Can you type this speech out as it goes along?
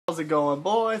it going,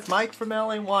 boys? Mike from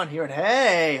LA1 here, and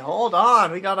hey, hold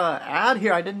on, we got an ad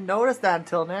here. I didn't notice that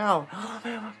until now.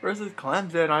 Versus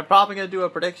Clemson. I'm probably gonna do a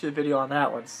prediction video on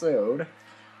that one soon.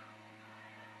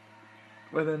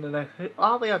 Within the next,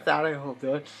 probably on Saturday, we'll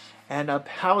do it. And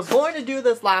I was going to do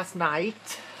this last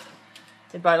night.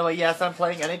 And by the way, yes, I'm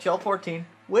playing NHL 14,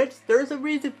 which there's a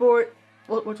reason for it,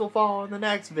 which will follow in the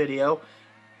next video.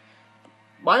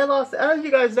 As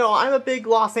you guys know, I'm a big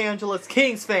Los Angeles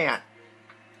Kings fan.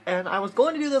 And I was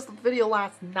going to do this video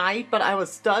last night, but I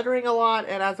was stuttering a lot,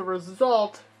 and as a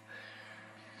result,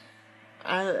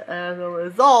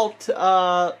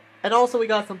 and also we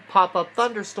got some pop-up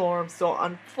thunderstorms, so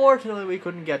unfortunately we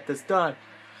couldn't get this done.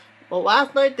 Well,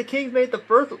 last night the Kings made the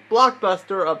first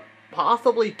blockbuster of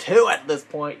possibly two at this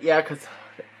point. Yeah,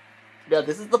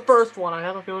 this is the first one. I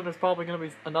have a feeling there's probably going to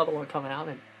be another one coming out,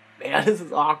 and man, this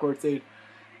is awkward seeing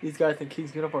these guys in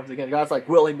Kings uniforms again. Guys like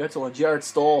Willie Mitchell and Jared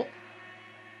Stoll.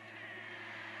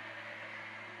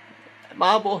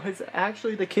 My boys,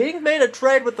 actually, the Kings made a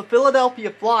trade with the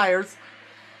Philadelphia Flyers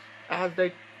as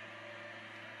the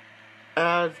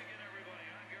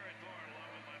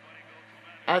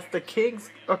Kings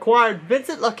acquired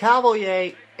Vincent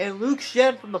Lacavalier and Luke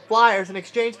Schenn from the Flyers in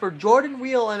exchange for Jordan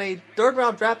Wheel and a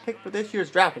third-round draft pick for this year's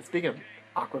draft. And speaking of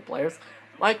awkward players,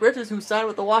 Mike Richards, who signed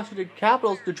with the Washington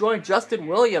Capitals to join Justin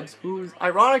Williams, who's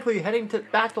ironically heading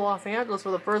back to Los Angeles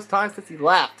for the first time since he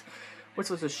left, which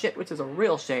is a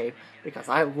real shame, because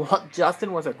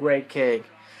Justin was a great King,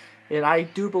 and I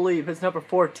do believe his number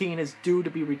 14 is due to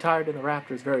be retired in the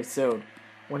Raptors very soon,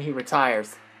 when he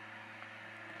retires.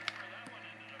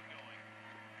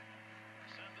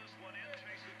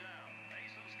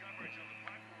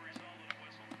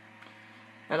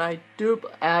 And I do,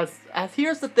 as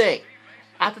here's the thing.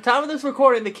 At the time of this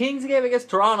recording, the Kings game against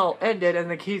Toronto ended, and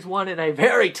the Kings won in a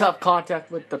very tough contest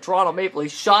with the Toronto Maple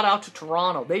Leafs. Shout out to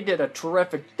Toronto. They did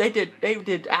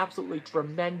absolutely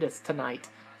tremendous tonight.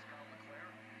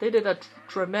 They did a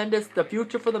tremendous. The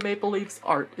future for the Maple Leafs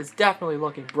is definitely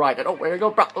looking bright. Oh, where to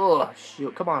go, oh,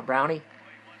 shoot. Come on, Brownie.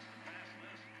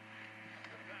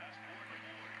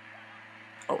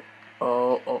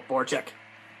 Oh, forecheck.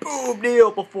 Boom,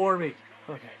 Neil before me.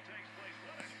 Okay.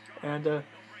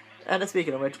 And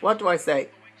speaking of which, what do I say?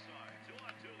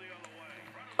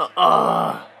 Oh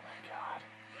my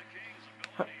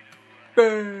God.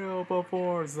 Bail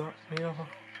before Neil.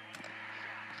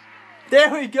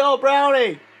 There we go,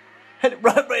 Brownie! And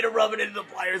run right to rub it into the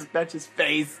Flyers bench's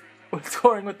face.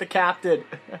 Scoring with the captain.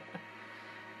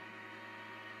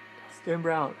 Stim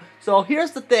Brown. So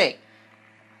here's the thing.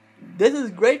 This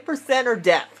is great for center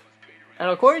depth. And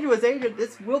according to his agent,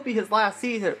 this will be his last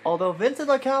season. Although Vincent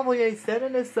Lacavalier said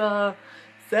at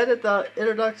the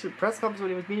introduction press conference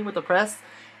when he was meeting with the press,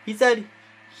 he said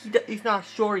he's not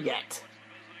sure yet.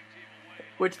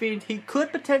 Which means he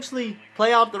could potentially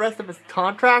play out the rest of his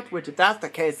contract, which if that's the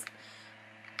case,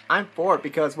 I'm for it,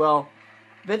 because, well,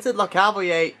 Vincent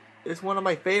Lacavalier is one of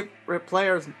my favorite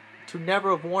players to never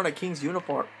have worn a Kings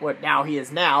uniform. What now he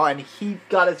is now, and he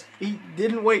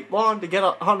didn't wait long to get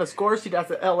on the score sheet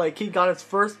as an LA King. Got his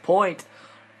first point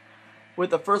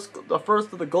with the first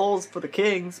of the goals for the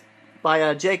Kings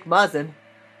by Jake Muzzin,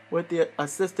 with the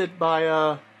assisted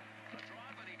by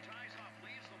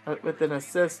with an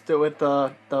assist with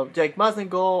the Jake Muzzin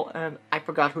goal, and I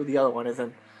forgot who the other one is.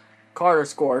 And Carter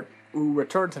scored, who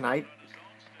returned tonight.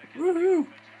 Woohoo!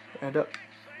 And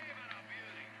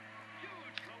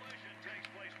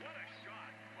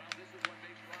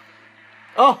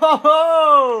oh ho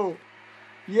ho!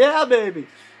 Yeah, baby.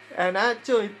 And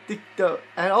actually,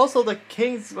 and also the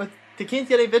Kings, with the Kings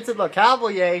getting Vincent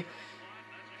Lacavalier,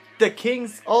 the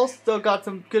Kings also got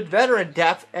some good veteran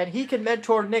depth, and he can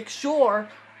mentor Nick Shore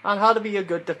on how to be a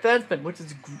good defenseman, which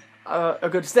is a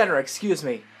good center. Excuse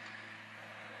me.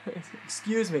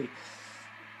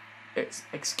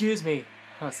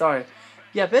 Sorry.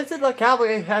 Yeah, Vincent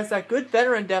Lacavalier has that good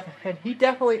veteran depth, and he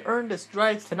definitely earned his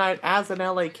stripes tonight as an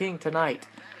LA King tonight.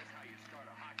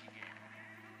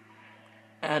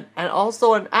 And as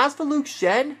for Luke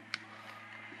Schenn,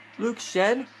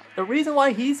 the reason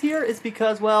why he's here is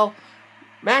because, well,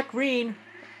 Matt Green,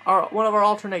 one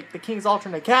of the Kings'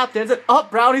 alternate captains, and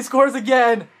Brownie scores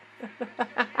again.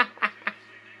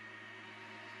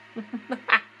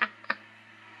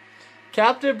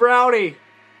 Captain Brownie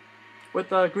with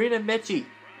Green and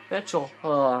Mitchell.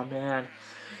 Oh man.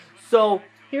 So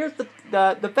here's the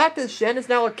fact that Schenn is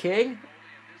now a King.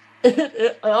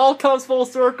 It all comes full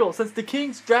circle, since the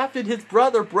Kings drafted his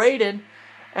brother Braden,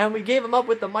 and we gave him up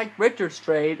with the Mike Richards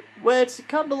trade, which,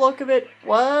 come to look of it,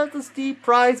 was a steep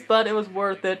price, but it was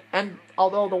worth it. And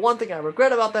although the one thing I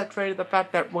regret about that trade is the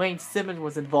fact that Wayne Simmons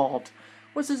was involved,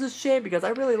 which is a shame because I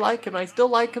really like him. I still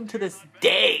like him to this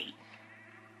day.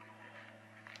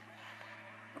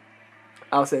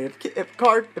 I'll say if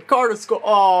Carter score,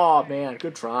 oh man,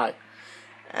 good try.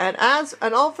 And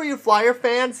all for you Flyer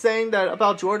fans saying that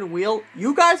about Jordan Wheel,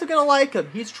 you guys are gonna like him.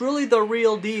 He's truly the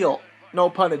real deal. No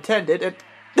pun intended. And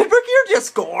did Bergier just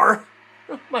score?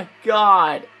 Oh my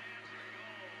god.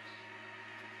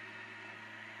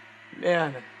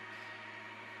 Man.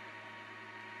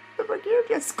 Did Bergier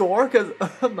just score? Because,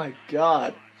 oh my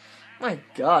god. My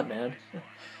god, man.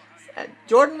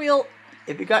 Jordan Wheel,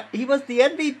 he was the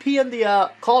MVP in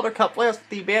the Calder Cup playoffs with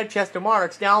the Manchester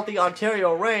Monarchs, now the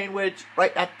Ontario Reign, which,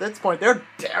 right at this point, they're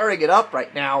tearing it up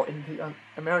right now in the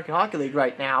American Hockey League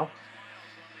right now.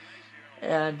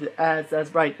 And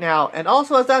as right now. And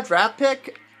also as that draft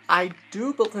pick, I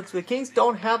do believe, since the Kings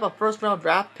don't have a first-round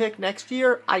draft pick next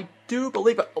year, I do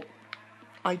believe it.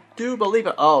 I do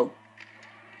believe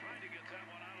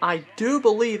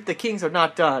the Kings are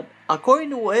not done.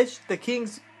 According to which, the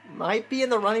Kings might be in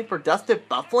the running for Dustin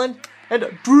Byfuglien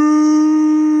and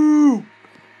Drew!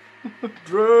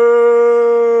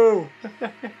 Drew!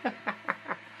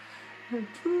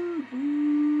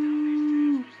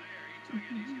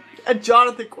 And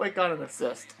Jonathan Quick got an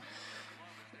assist.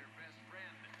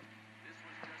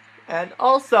 And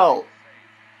also,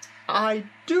 I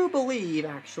do believe,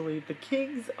 actually, the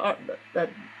Kings are, that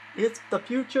it's the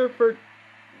future for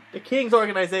the Kings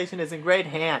organization is in great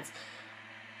hands.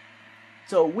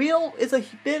 So Wheel is a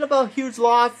bit of a huge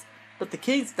loss, but the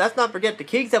Kings, let's not forget, the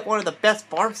Kings have one of the best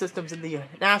farm systems in the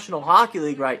National Hockey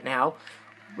League right now,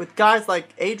 with guys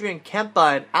like Adrian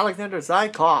Kempa and Alexander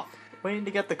Zykov waiting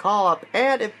to get the call up.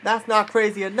 And if that's not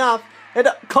crazy enough, and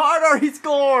Carter, he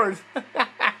scores!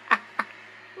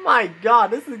 My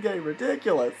god, this is getting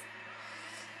ridiculous.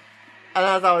 And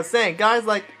as I was saying, guys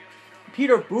like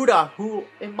Peter Buda, who,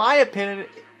 in my opinion,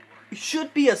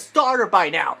 should be a starter by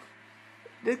now.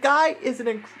 This guy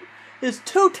is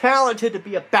too talented to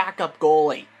be a backup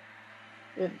goalie.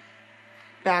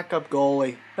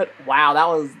 But wow, that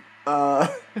was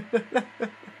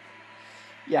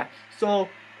yeah. So,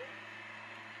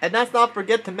 and let's not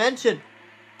forget to mention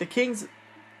the Kings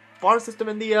farm system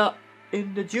in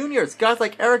the juniors. Guys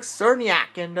like Eric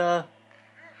Cerniak and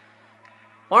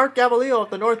Mark Gavalio of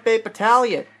the North Bay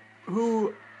Battalion,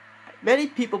 who many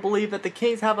people believe that the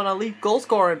Kings have an elite goal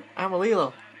scorer in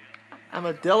Amadillo.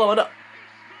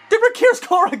 Did Bergier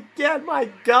score again? My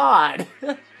god.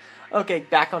 Okay,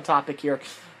 back on topic here.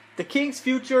 The Kings'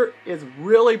 future is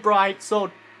really bright,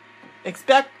 so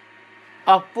expect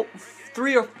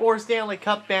 3 or 4 Stanley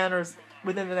Cup banners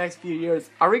within the next few years.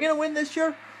 Are we going to win this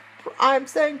year? I'm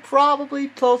saying probably,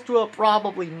 close to a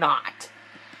probably not.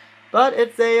 But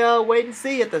it's a wait and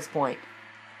see at this point.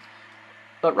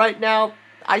 But right now,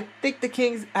 I think the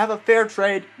Kings have a fair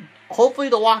trade. Hopefully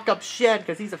to lock up Schenn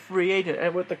because he's a free agent.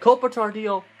 And with the Kopitar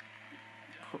deal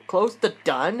close to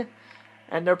done,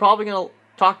 and they're probably going to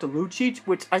talk to Lucic,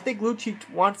 which I think Lucic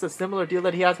wants a similar deal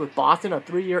that he has with Boston, a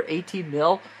 3-year, $18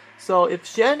 million. So if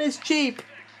Schenn is cheap,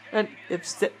 and if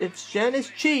Schenn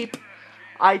is cheap,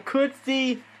 I could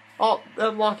see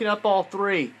them locking up all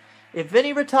 3. If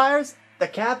Vinny retires, the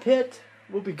cap hit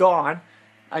will be gone.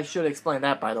 I should explain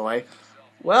that, by the way.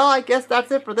 Well, I guess that's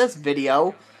it for this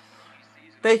video.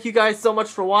 Thank you guys so much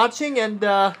for watching, and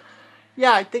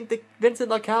yeah, I think that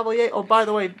Vincent Lacavalier, oh, by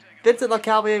the way, Vincent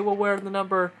Lacavalier will wear the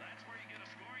number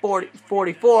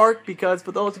 44, because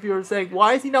for those of you who are saying,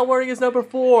 why is he not wearing his number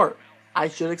 4? I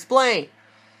should explain.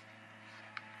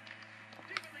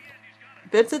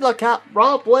 Vincent Lacavalier,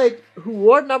 Rob Blake, who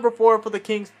wore number 4 for the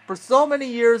Kings for so many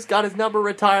years, got his number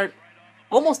retired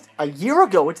almost a year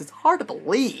ago, which is hard to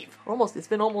believe. It's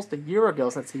been almost a year ago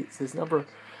since his number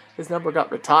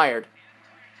got retired.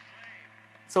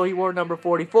 So he wore number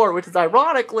 44, which is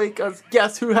ironically because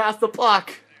guess who has the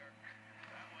puck?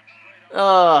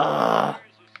 Oh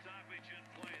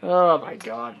my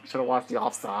god, should have watched the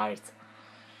offsides.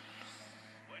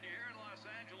 When you're here in Los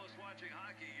Angeles watching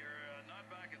hockey, you're not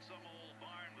back at some old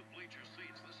barn with bleacher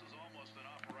seats. This is almost an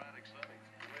operatic setting.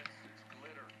 Glitz, it's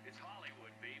glitter. It's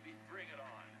Hollywood, baby. Bring it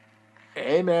on.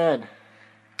 Amen.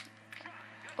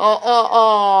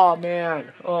 Oh,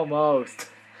 man. Almost.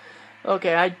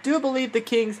 Okay, I do believe the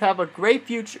Kings have a great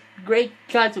future, great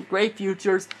guys with great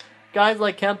futures. Guys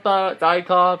like Kempa,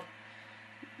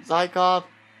 Zykov,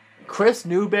 Chris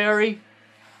Newberry.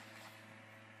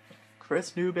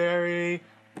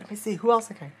 Let me see, who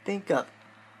else I can think of?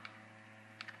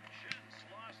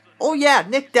 Oh yeah,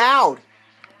 Nick Dowd.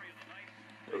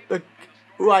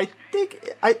 Who I think,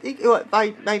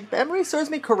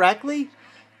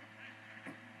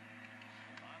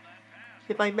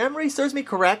 if my memory serves me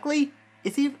correctly,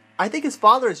 I think his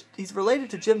father he's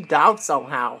related to Jim Dowd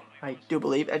somehow, I do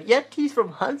believe. And yet he's from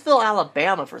Huntsville,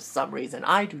 Alabama for some reason.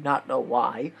 I do not know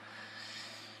why.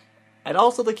 And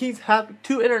also the Kings have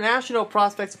 2 international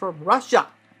prospects from Russia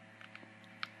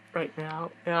right now.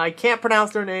 And I can't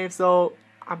pronounce their names, so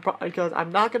because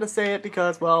I'm not going to say it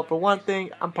because, well, for one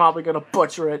thing, I'm probably going to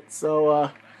butcher it.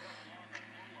 So,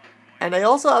 and they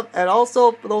also have, and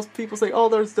also those people say, oh,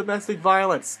 there's domestic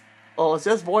violence. Oh, it's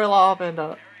just Voilov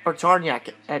and or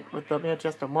Charniak with the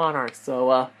Manchester Monarchs.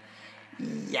 So,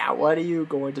 yeah, what are you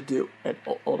going to do? And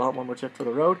hold on, one more chip for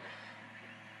the road.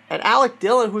 And Alec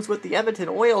Dillon, who's with the Edmonton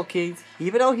Oil Kings,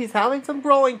 even though he's having some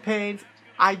growing pains,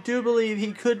 I do believe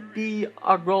he could be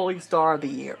a Rolling Star of the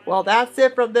Year. Well, that's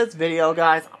it from this video,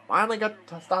 guys. I finally got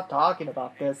to stop talking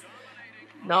about this.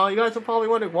 Now, you guys are probably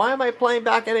wondering, why am I playing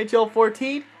back NHL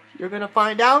 14? You're going to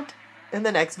find out in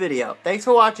the next video. Thanks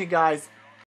for watching, guys.